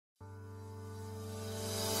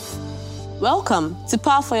Welcome to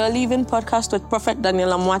Power for Your Living podcast with Prophet Daniel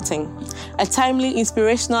Amwating, a timely,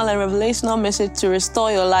 inspirational, and revelational message to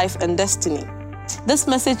restore your life and destiny. This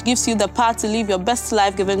message gives you the power to live your best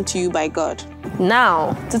life given to you by God.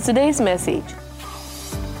 Now, to today's message.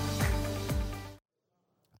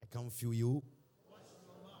 I can't feel you.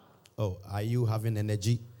 Oh, are you having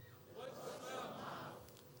energy?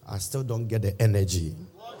 I still don't get the energy.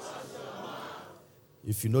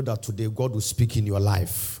 If you know that today God will speak in your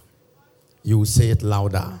life, you will say it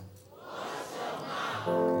louder.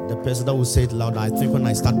 The person that will say it louder, I think when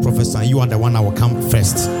I start prophesying, you are the one that will come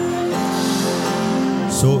first.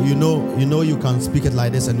 So you know you can speak it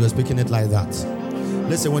like this and you're speaking it like that.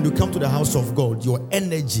 Listen, when you come to the house of God, your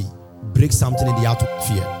energy breaks something in the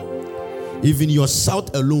atmosphere. Even your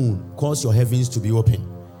shout alone cause your heavens to be open.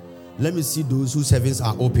 Let me see those whose heavens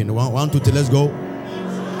are open. One, two, three, let's go.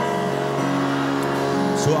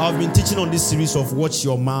 So I've been teaching on this series of watch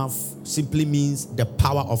your mouth. Simply means the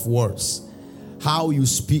power of words. How you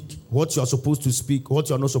speak, what you are supposed to speak, what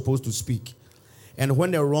you are not supposed to speak. And when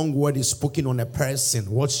the wrong word is spoken on a person,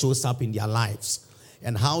 what shows up in their lives.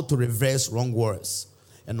 And how to reverse wrong words.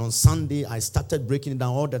 And on Sunday, I started breaking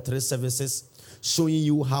down all the 3 services, showing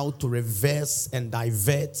you how to reverse and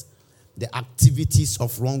divert the activities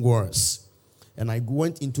of wrong words. And I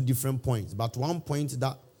went into different points. But one point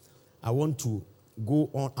that I want to go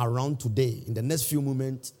on around today, in the next few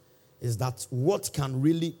moments, is that what can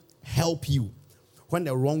really help you when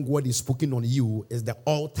the wrong word is spoken on you is the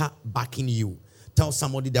altar backing you. Tell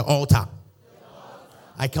somebody the altar.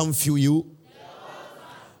 I can't feel you.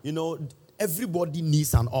 You know, everybody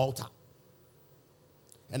needs an altar.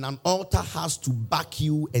 And an altar has to back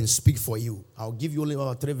you and speak for you. I'll give you only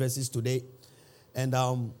about 3 verses today. And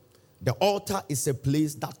the altar is a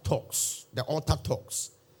place that talks. The altar talks.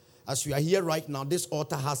 As we are here right now, this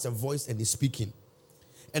altar has a voice and is speaking.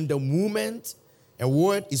 And the moment a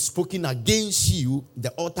word is spoken against you,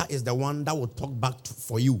 the altar is the one that will talk back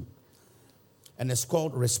for you. And it's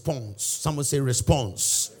called response. Someone say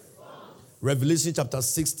response. Revelation chapter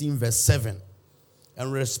 16 verse 7.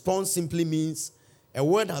 And response simply means a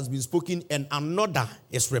word has been spoken and another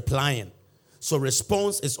is replying. So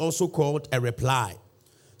response is also called a reply.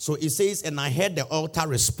 So it says, and I heard the altar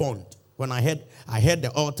respond. When I heard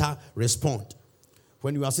the altar respond.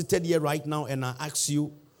 When you are seated here right now and I ask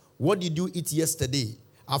you, what did you eat yesterday?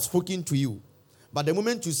 I've spoken to you. But the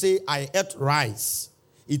moment you say, I ate rice,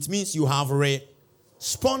 it means you have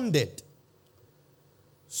responded.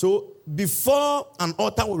 So before an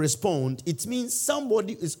altar will respond, it means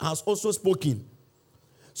somebody has also spoken.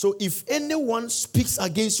 So if anyone speaks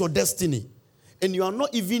against your destiny and you are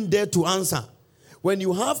not even there to answer, when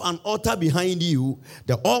you have an altar behind you,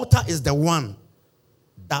 the altar is the one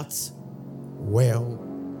that will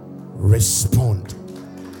respond.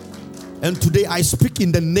 And today I speak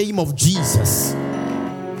in the name of Jesus.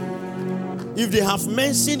 If they have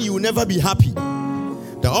mentioned you will never be happy,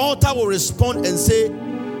 the altar will respond and say,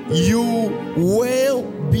 you will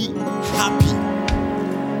be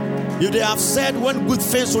happy. If they have said when good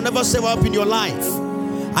things will never show up in your life,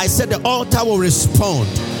 I said the altar will respond.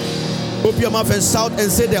 Open your mouth and shout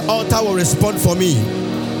and say the altar will respond for me.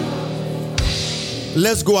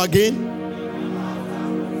 Let's go again.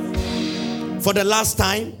 For the last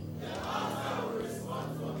time.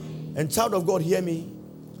 And child of God, hear me.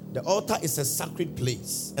 The altar is a sacred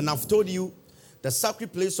place. And I've told you, the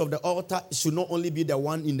sacred place of the altar should not only be the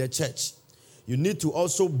one in the church. You need to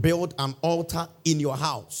also build an altar in your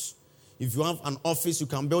house. If you have an office, you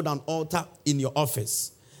can build an altar in your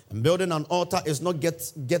office. And building an altar is not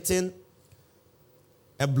getting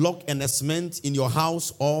a block and a cement in your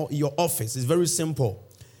house or your office. It's very simple.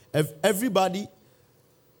 If everybody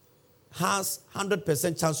has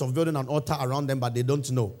 100% chance of building an altar around them, but they don't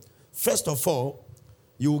know. First of all,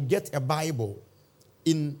 you will get a Bible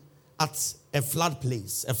at a flat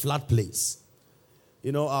place. A flat place.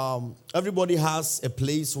 You know, everybody has a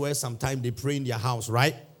place where sometimes they pray in their house,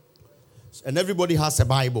 right? And everybody has a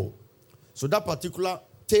Bible. So that particular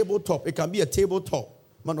tabletop, it can be a tabletop.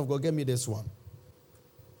 Man of God, get me this one.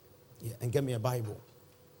 Yeah, and get me a Bible.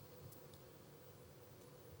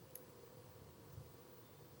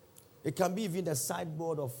 It can be even the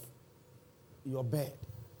sideboard of your bed.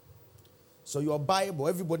 So your Bible,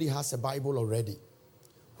 everybody has a Bible already.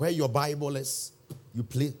 Where your Bible is, you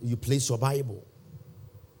place your Bible.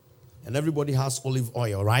 And everybody has olive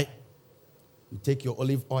oil, right? You take your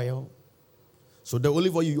olive oil. So the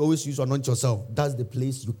olive oil you always use to anoint yourself, that's the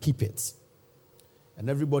place you keep it. And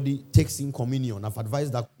everybody takes in communion. I've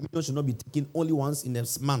advised that communion should not be taken only once in a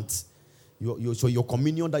month. So your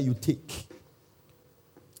communion that you take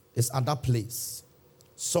is at that place.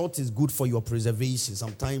 Salt is good for your preservation.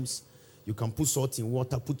 Sometimes you can put salt in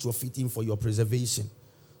water, put your feet in for your preservation.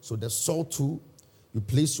 So the salt too, you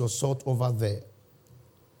place your salt over there.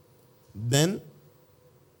 Then,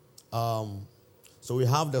 so we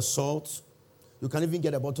have the salt. You can even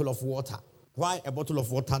get a bottle of water. Why a bottle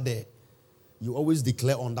of water there? You always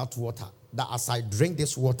declare on that water that as I drink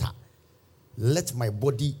this water, let my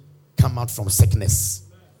body come out from sickness.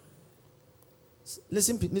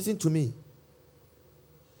 Listen to me.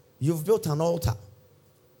 You've built an altar.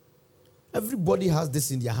 Everybody has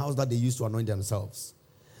this in their house that they use to anoint themselves.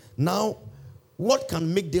 Now, what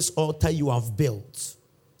can make this altar you have built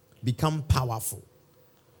become powerful?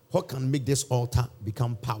 What can make this altar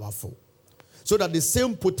become powerful? So that the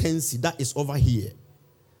same potency that is over here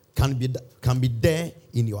can be there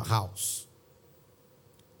in your house.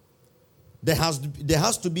 There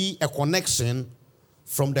has to be a connection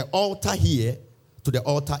from the altar here to the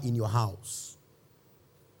altar in your house.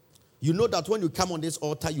 You know that when you come on this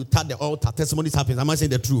altar, you touch the altar, testimonies happen. Am I saying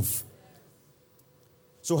the truth?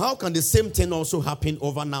 So how can the same thing also happen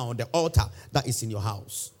over now on the altar that is in your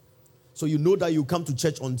house? So you know that you come to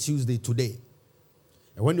church on Tuesday today.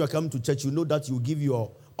 And when you are coming to church, you know that you give your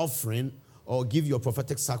offering or give your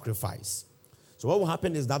prophetic sacrifice. So what will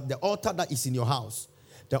happen is that the altar that is in your house,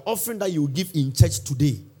 the offering that you give in church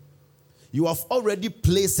today, you have already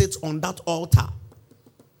placed it on that altar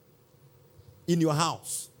in your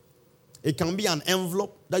house. It can be an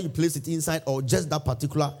envelope that you place it inside, or just that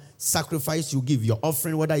particular sacrifice you give. Your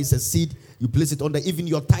offering, whether it's a seed, you place it on there. Even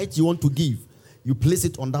your tithe you want to give, you place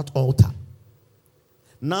it on that altar.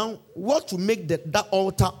 Now, what to make that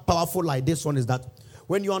altar powerful like this one is that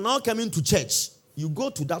when you are now coming to church, you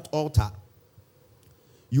go to that altar,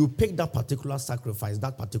 you pick that particular sacrifice,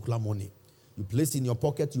 that particular money. You place it in your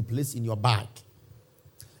pocket, you place it in your bag.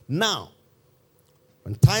 Now,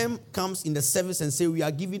 when time comes in the service and say we are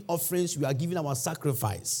giving offerings, we are giving our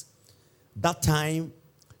sacrifice, that time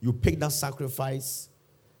you pick that sacrifice,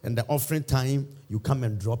 and the offering time, you come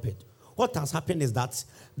and drop it. What has happened is that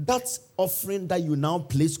offering that you now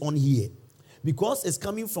place on here, because it's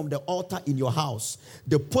coming from the altar in your house,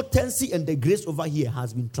 the potency and the grace over here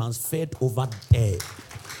has been transferred over there.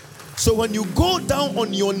 So when you go down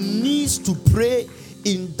on your knees to pray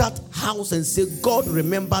in that house and say, God,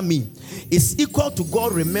 remember me, it's equal to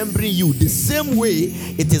God remembering you the same way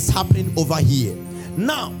it is happening over here.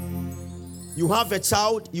 Now, you have a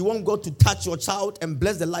child, you want God to touch your child and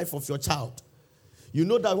bless the life of your child. You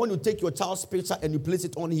know that when you take your child's picture and you place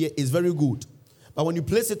it on here, it's very good. But when you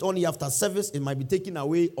place it on here after service, it might be taken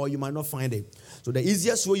away or you might not find it. So the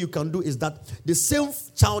easiest way you can do is that the same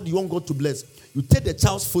child you want God to bless, you take the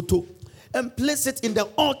child's photo and place it in the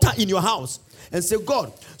altar in your house and say,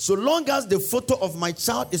 God, so long as the photo of my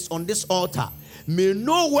child is on this altar, may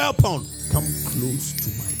no weapon come close to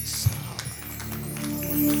my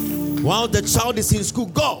child. While the child is in school,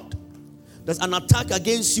 God, there's an attack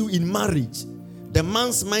against you in marriage. The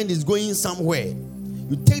man's mind is going somewhere.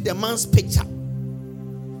 You take the man's picture.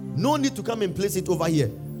 No need to come and place it over here.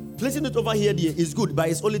 Placing it over here is good, but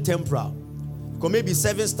it's only temporal. Because maybe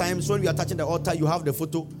 7 times when we are touching the altar, you have the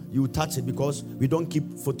photo, you touch it, because we don't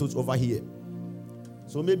keep photos over here.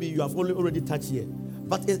 So maybe you have already touched here.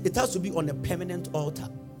 But it has to be on a permanent altar.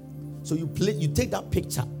 So you take that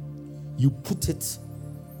picture, you put it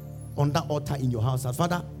on that altar in your house. And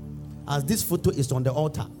Father, as this photo is on the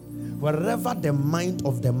altar, wherever the mind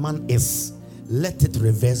of the man is, let it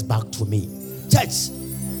reverse back to me. Church,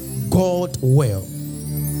 God will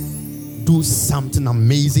do something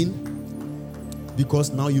amazing,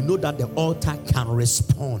 because now you know that the altar can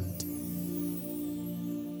respond.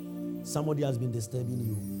 Somebody has been disturbing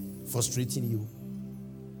you, frustrating you.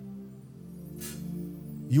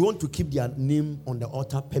 You want to keep their name on the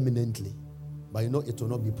altar permanently, but you know it will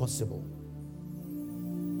not be possible.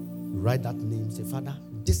 Write that name, say, Father,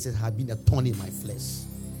 this has been a thorn in my flesh.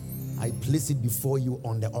 I place it before you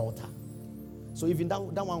on the altar. So even that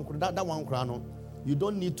one crown, you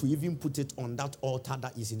don't need to even put it on that altar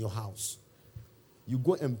that is in your house. You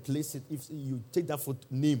go and place it. If you take that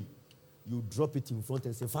name, you drop it in front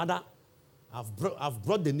and say, Father, I've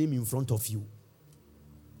brought the name in front of you.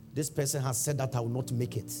 This person has said that I will not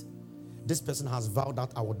make it. This person has vowed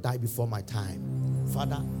that I will die before my time.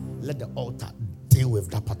 Father, let the altar deal with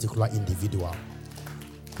that particular individual.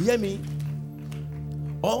 Hear me?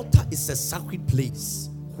 Altar is a sacred place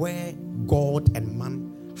where God and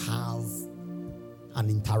man have an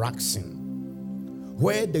interaction,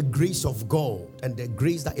 where the grace of God and the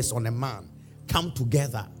grace that is on a man come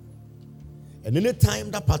together. And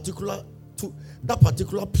anytime that particular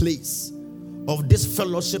place of this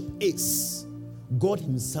fellowship is, God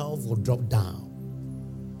himself will drop down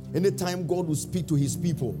Anytime God will speak to his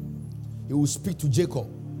people, he will speak to Jacob.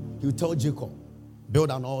 He will tell Jacob,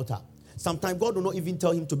 build an altar. Sometimes God will not even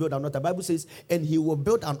tell him to build an altar. The Bible says, and he will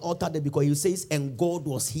build an altar there because he says, and God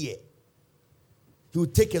was here. He will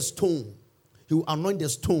take a stone. He will anoint the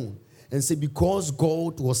stone and say, because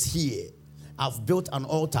God was here, I've built an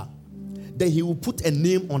altar. Then he will put a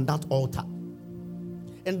name on that altar.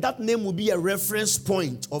 And that name will be a reference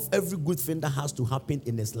point of every good thing that has to happen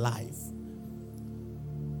in his life.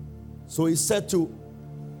 So he said to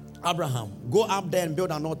Abraham, go up there and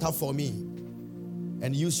build an altar for me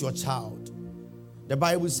and use your child. The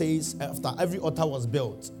Bible says after every altar was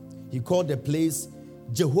built, he called the place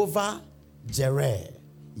Jehovah Jireh.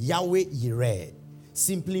 Yahweh Yireh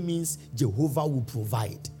simply means Jehovah will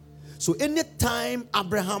provide. So anytime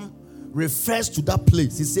Abraham refers to that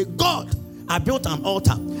place, he said, God, I built an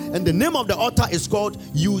altar. And the name of the altar is called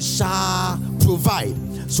You Shall Provide.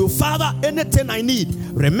 So Father, anything I need,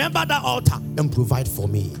 remember that altar and provide for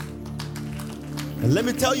me. And let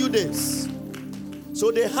me tell you this.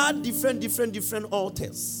 So they had different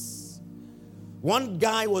altars. One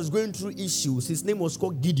guy was going through issues. His name was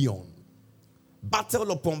called Gideon.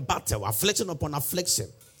 Battle upon battle, affliction upon affliction.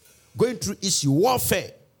 Going through issue,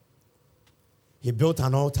 warfare. He built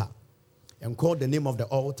an altar and called the name of the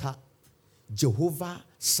altar Jehovah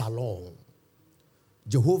Shalom.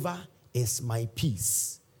 Jehovah is my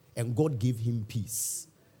peace. And God gave him peace.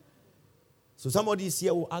 So somebody is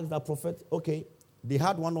here who asked that prophet, okay, they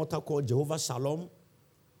had one altar called Jehovah Shalom.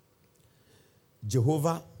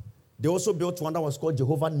 Jehovah. They also built one that was called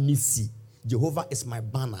Jehovah Nissi. Jehovah is my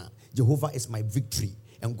banner. Jehovah is my victory.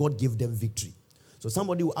 And God gave them victory. So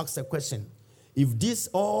somebody will ask a question. If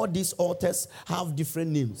all these altars have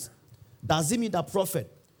different names, does it mean that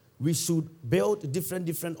prophet, we should build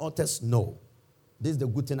different altars? No. This is the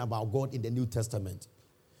good thing about God in the New Testament.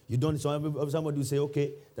 You don't, so somebody will say,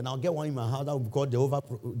 okay, then I'll get one in my house that will be called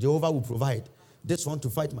Jehovah will provide. This one to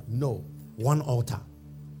fight. No. One altar.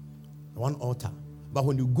 One altar. But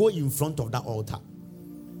when you go in front of that altar,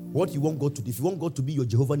 what you want God to do, if you want God to be your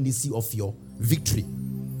Jehovah Nissi of your victory,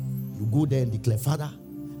 you go there and declare, Father,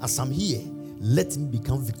 as I'm here, let me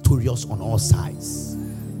become victorious on all sides.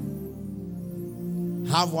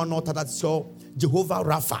 Have one altar that's called Jehovah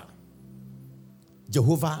Rapha.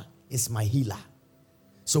 Jehovah is my healer.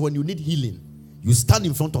 So when you need healing, you stand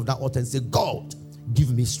in front of that altar and say, God,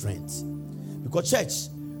 give me strength. Because church,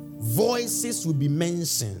 voices will be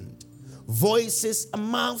mentioned. Voices,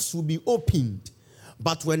 mouths will be opened.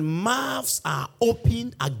 But when mouths are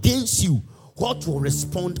opened against you, what will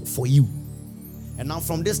respond for you? And now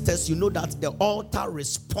from this text, you know that the altar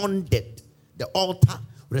responded. The altar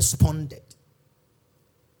responded.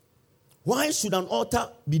 Why should an altar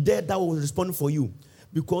be there that will respond for you?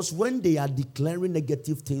 Because when they are declaring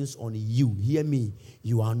negative things on you, hear me,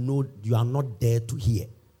 you are not there to hear.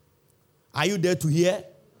 Are you there to hear?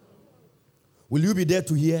 Will you be there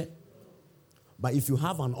to hear? But if you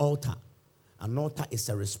have an altar is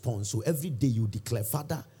a response. So every day you declare,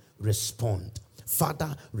 Father, respond.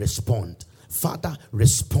 Father, respond. Father,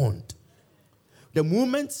 respond. The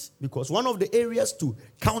moment, because one of the areas to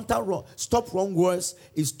stop wrong words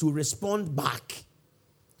is to respond back.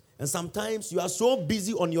 And sometimes you are so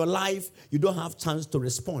busy on your life, you don't have chance to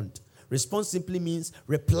respond. Respond simply means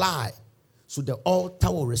reply. So the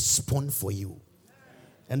altar will respond for you.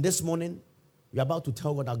 And this morning, we're about to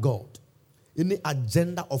tell God that God, any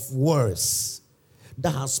agenda of words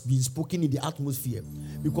that has been spoken in the atmosphere.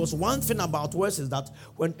 Because one thing about words is that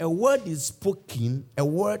when a word is spoken, a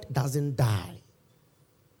word doesn't die.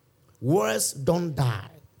 Words don't die.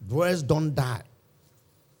 Words don't die.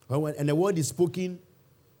 And a word is spoken,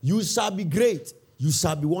 you shall be great. You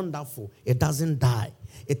shall be wonderful. It doesn't die.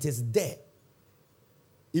 It is there.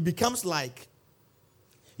 It becomes like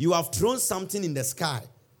you have thrown something in the sky,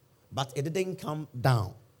 but it didn't come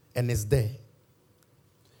down, and it's there.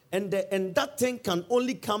 And that thing can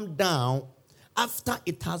only come down after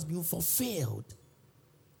it has been fulfilled.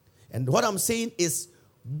 And what I'm saying is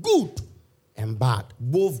good and bad.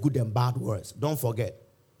 Both good and bad words. Don't forget.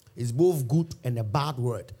 It's both good and a bad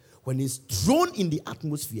word. When it's thrown in the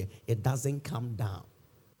atmosphere, it doesn't come down.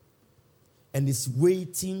 And it's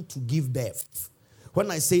waiting to give birth.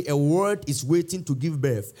 When I say a word is waiting to give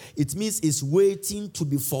birth, it means it's waiting to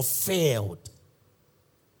be fulfilled.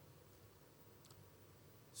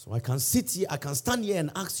 So I can stand here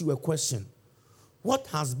and ask you a question. What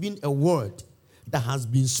has been a word that has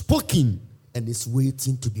been spoken and is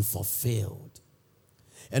waiting to be fulfilled?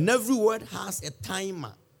 And every word has a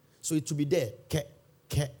timer. So it will be there.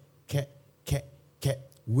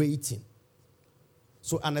 Waiting.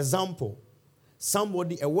 So an example.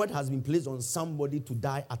 a word has been placed on somebody to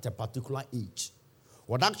die at a particular age.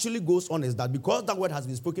 What actually goes on is that because that word has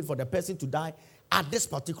been spoken for the person to die at this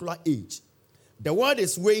particular age, the word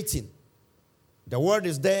is waiting. The word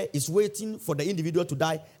is there, is waiting for the individual to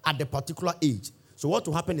die at the particular age. So what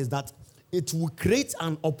will happen is that it will create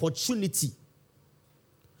an opportunity.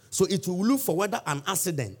 So it will look for whether an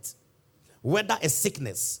accident, whether a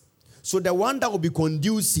sickness. So the one that will be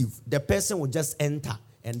conducive, the person will just enter,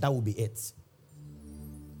 and that will be it.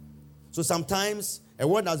 So sometimes a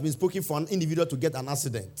word has been spoken for an individual to get an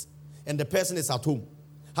accident, and the person is at home.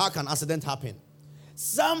 How can accident happen?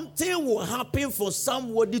 Something will happen for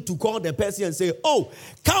somebody to call the person and say, oh,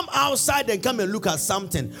 come outside and come and look at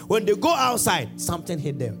something. When they go outside, something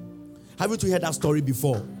hit them. Haven't you heard that story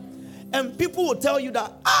before? And people will tell you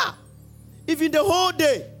that, even the whole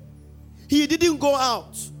day, he didn't go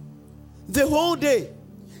out. The whole day,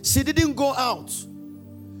 she didn't go out.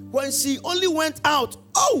 When she only went out,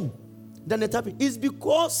 then it happened. It's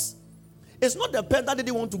because it's not the person that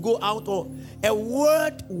didn't want to go out, or a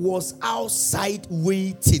word was outside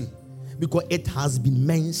waiting because it has been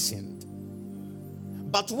mentioned.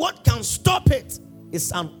 But what can stop it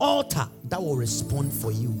is an altar that will respond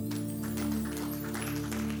for you.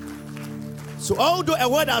 So although a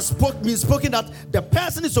word has been spoken that the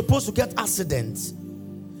person is supposed to get accident,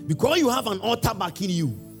 because you have an altar backing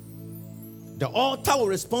you, the altar will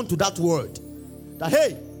respond to that word. That,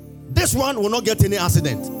 hey, this one will not get any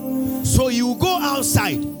accident. So you go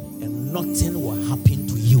outside and nothing will happen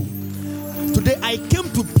to you. Today I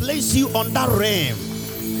came to place you on that realm.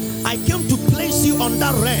 I came to place you on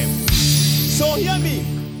that realm. So hear me.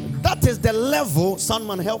 That is the level,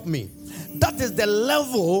 someone help me. That is the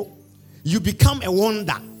level you become a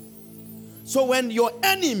wonder. So when your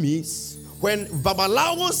enemies, when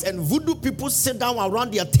babalawos and voodoo people sit down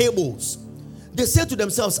around their tables, they say to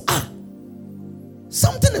themselves,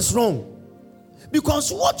 something is wrong.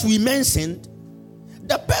 Because what we mentioned,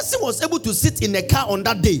 the person was able to sit in a car on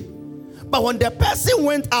that day. But when the person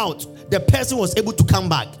went out, the person was able to come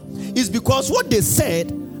back. It's because what they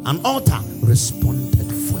said, an altar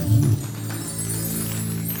responded for you.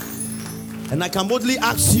 And I can boldly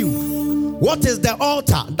ask you, what is the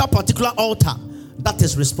altar, that particular altar, that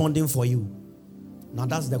is responding for you? Now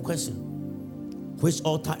that's the question. Which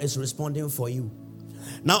altar is responding for you?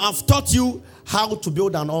 Now I've taught you how to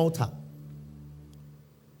build an altar.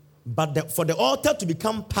 But for the altar to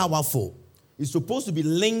become powerful, it's supposed to be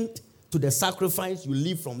linked to the sacrifice you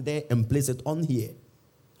leave from there and place it on here,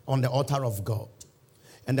 on the altar of God.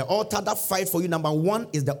 And the altar that fights for you, number one,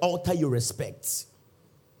 is the altar you respect.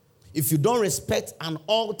 If you don't respect an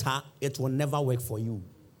altar, it will never work for you.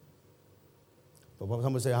 But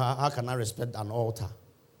somebody say, how can I respect an altar?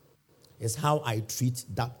 It's how I treat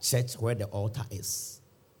that church where the altar is.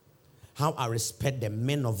 How I respect the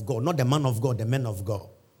men of God, not the man of God, the men of God.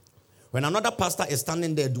 When another pastor is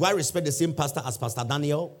standing there, do I respect the same pastor as Pastor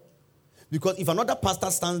Daniel? Because if another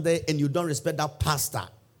pastor stands there and you don't respect that pastor,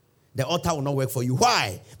 the altar will not work for you.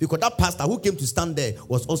 Why? Because that pastor who came to stand there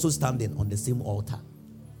was also standing on the same altar.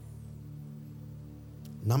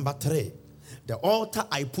 Number 3, the altar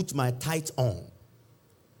I put my tithe on.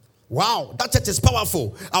 Wow, that church is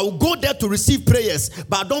powerful. I will go there to receive prayers,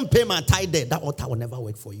 but I don't pay my tithe there. That altar will never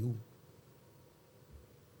work for you.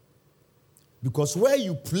 Because where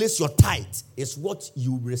you place your tithe is what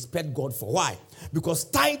you respect God for. Why? Because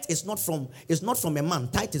tithe is not from a man.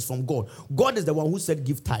 Tithe is from God. God is the one who said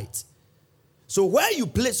give tithe. So where you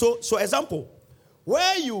place, so example,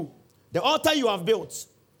 the altar you have built,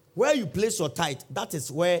 where you place your tithe, that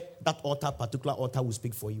is where that altar, particular altar, will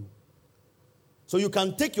speak for you. So you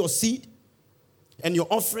can take your seed and your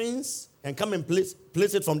offerings and come and place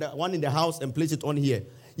it from the one in the house and place it on here.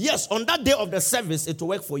 Yes, on that day of the service, it will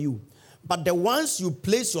work for you. But the ones you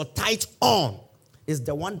place your tithe on is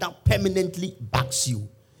the one that permanently backs you,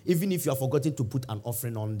 even if you have forgotten to put an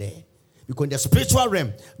offering on there. Because in the spiritual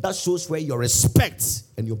realm, that shows where your respect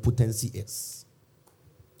and your potency is.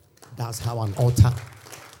 That's how an altar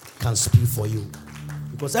can speak for you.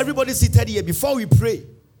 Because everybody seated here, before we pray,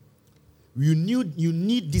 you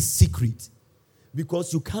need this secret.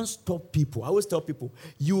 Because you can't stop people. I always tell people,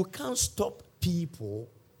 you can't stop people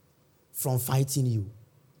from fighting you.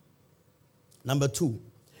 Number 2,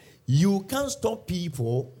 you can't stop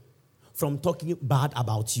people from talking bad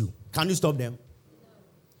about you. Can you stop them?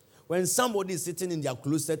 When somebody is sitting in their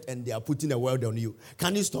closet and they are putting a word on you,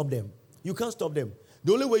 can you stop them? You can't stop them.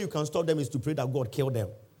 The only way you can stop them is to pray that God kill them.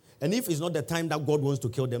 And if it's not the time that God wants to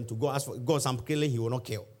kill them, to go ask for God some killing, he will not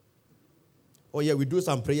kill. Oh yeah, we do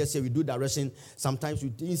some prayers here, we do direction. Sometimes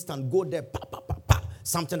you instant go there, pa, pa, pa, pa.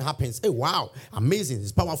 Something happens. Hey, wow, amazing,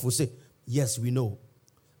 it's powerful. Say, Yes, we know.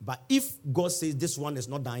 But if God says this one is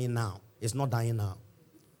not dying now, it's not dying now.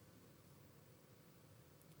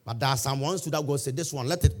 But there are some ones that God said, this one,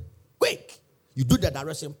 let it quick. You do the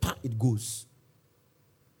direction, it goes.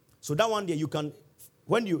 So that one day you can,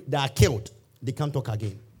 when they are killed, they can't talk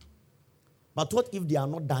again. But what if they are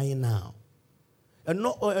not dying now? And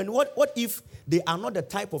what if they are not the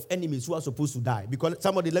type of enemies who are supposed to die? Because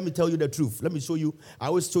somebody, let me tell you the truth. Let me show you. I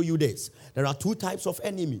always show you this. There are two types of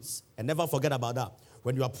enemies. And never forget about that.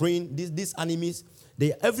 When you are praying, these enemies,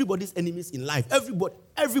 they are everybody's enemies in life. Everybody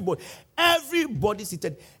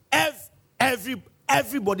seated.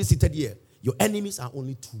 Everybody seated here. Your enemies are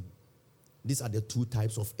only two. These are the two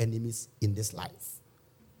types of enemies in this life.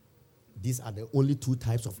 These are the only two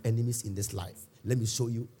types of enemies in this life. Let me show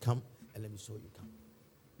you. Come, and let me show you. Come.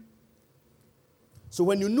 So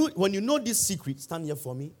when you know this secret, stand here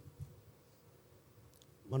for me.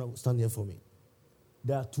 Stand here for me.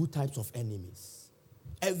 There are two types of enemies.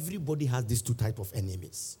 Everybody has these two types of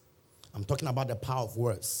enemies. I'm talking about the power of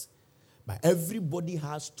words. But everybody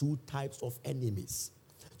has two types of enemies.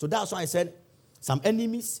 So that's why I said, some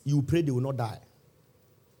enemies, you pray they will not die.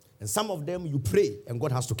 And some of them, you pray and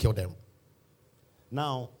God has to kill them.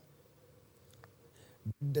 Now,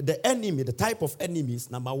 the enemy, the type of enemies,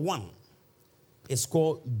 number one, is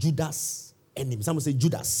called Judas enemies. Someone say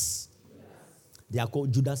Judas. They are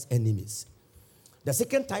called Judas enemies. The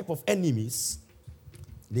second type of enemies,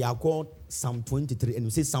 they are called Psalm 23. And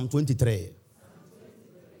you say Psalm 23.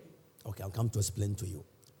 Okay, I'll come to explain to you.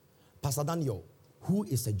 Pastor Daniel, who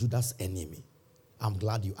is a Judas enemy? I'm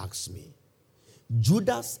glad you asked me.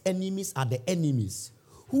 Judas enemies are the enemies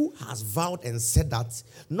who has vowed and said that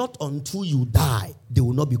not until you die, they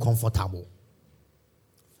will not be comfortable.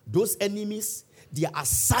 Those enemies, their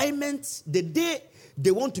assignment, the day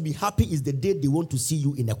they want to be happy is the day they want to see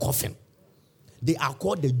you in a coffin. They are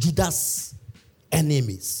called the Judas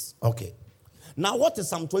enemies. Okay. Now, what is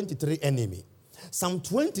Psalm 23 enemy? Psalm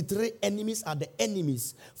 23 enemies are the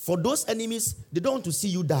enemies. For those enemies, they don't want to see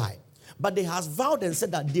you die. But they have vowed and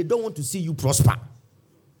said that they don't want to see you prosper.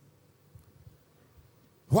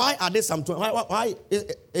 Why are they Psalm 23? Why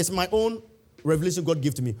it's my own revelation God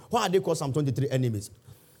gave to me. Why are they called Psalm 23 enemies?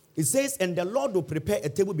 It says, and the Lord will prepare a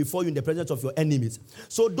table before you in the presence of your enemies.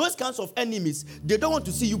 So those kinds of enemies, they don't want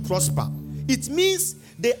to see you prosper. It means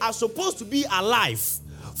they are supposed to be alive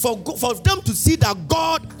for them to see that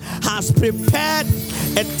God has prepared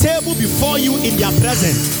a table before you in their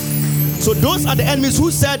presence. So those are the enemies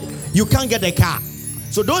who said you can't get a car.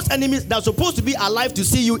 So those enemies that are supposed to be alive to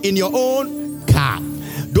see you in your own car.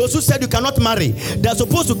 Those who said you cannot marry, they're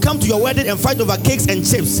supposed to come to your wedding and fight over cakes and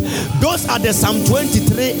chips. Those are the Psalm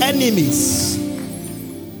 23 enemies.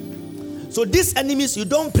 So these enemies, you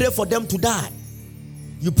don't pray for them to die.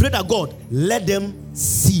 You pray that God, let them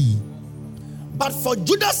see. But for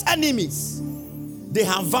Judas' enemies, they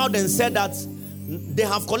have vowed and said that they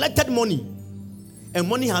have collected money. And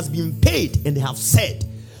money has been paid. And they have said,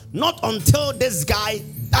 not until this guy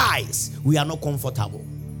dies, we are not comfortable.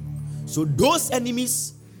 So those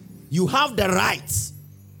enemies, you have the right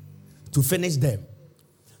to finish them.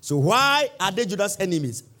 So why are they Judas'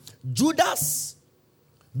 enemies? Judas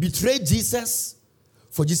betrayed Jesus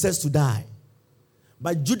for Jesus to die.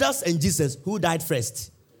 But Judas and Jesus, who died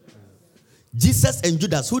first? Jesus and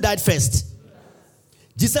Judas, who died first?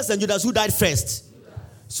 Jesus and Judas, who died first?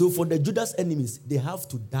 So for the Judas enemies, they have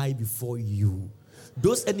to die before you.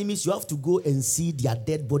 Those enemies, you have to go and see their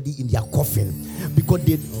dead body in their coffin. Because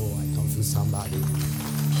they... Oh, I confuse somebody.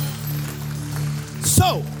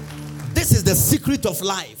 So, this is the secret of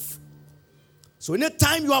life. So,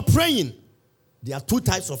 anytime you are praying, there are two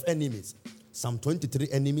types of enemies. Psalm 23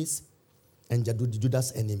 enemies and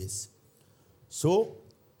Judas enemies. So,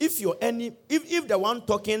 if the one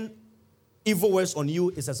talking evil words on you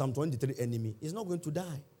is a Psalm 23 enemy, he's not going to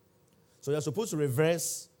die. So, you're supposed to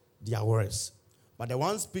reverse their words. But the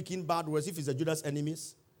one speaking bad words, if it's a Judas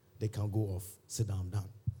enemies, they can go off. Sit down.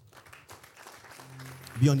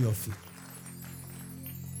 Be on your feet.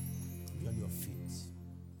 Be on your feet.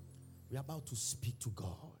 We are about to speak to God.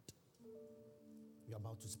 We are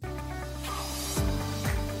about to speak.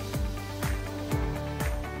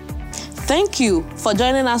 Thank you for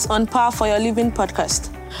joining us on Power for Your Living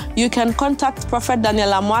podcast. You can contact Prophet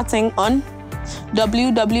Daniel Amoateng on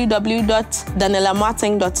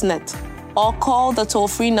www.danielamoateng.net or call the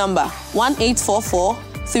toll-free number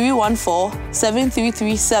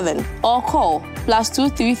 1-844-314-7337 or call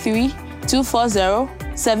 +233 240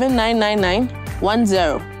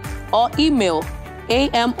 799910 or email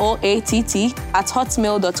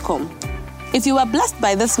amoatt@hotmail.com. If you were blessed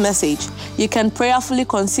by this message, you can prayerfully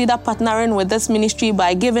consider partnering with this ministry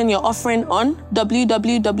by giving your offering on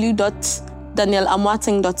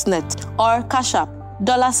www.danielamwating.net or Cash App,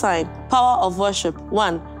 $Power of Worship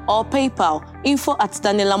 1 or PayPal,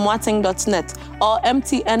 info@danielamwating.net or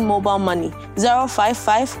MTN Mobile Money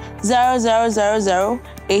 055 0000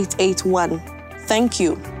 881. Thank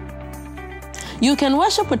you. You can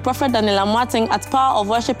worship with Prophet Daniel Amwating at Power of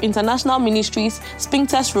Worship International Ministries,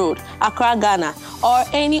 Spintex Road, Accra, Ghana, or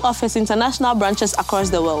any of his international branches across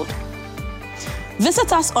the world.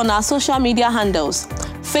 Visit us on our social media handles: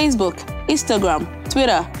 Facebook, Instagram,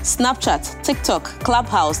 Twitter, Snapchat, TikTok,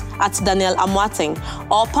 Clubhouse at Daniel Amwating,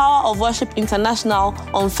 or Power of Worship International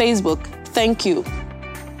on Facebook. Thank you.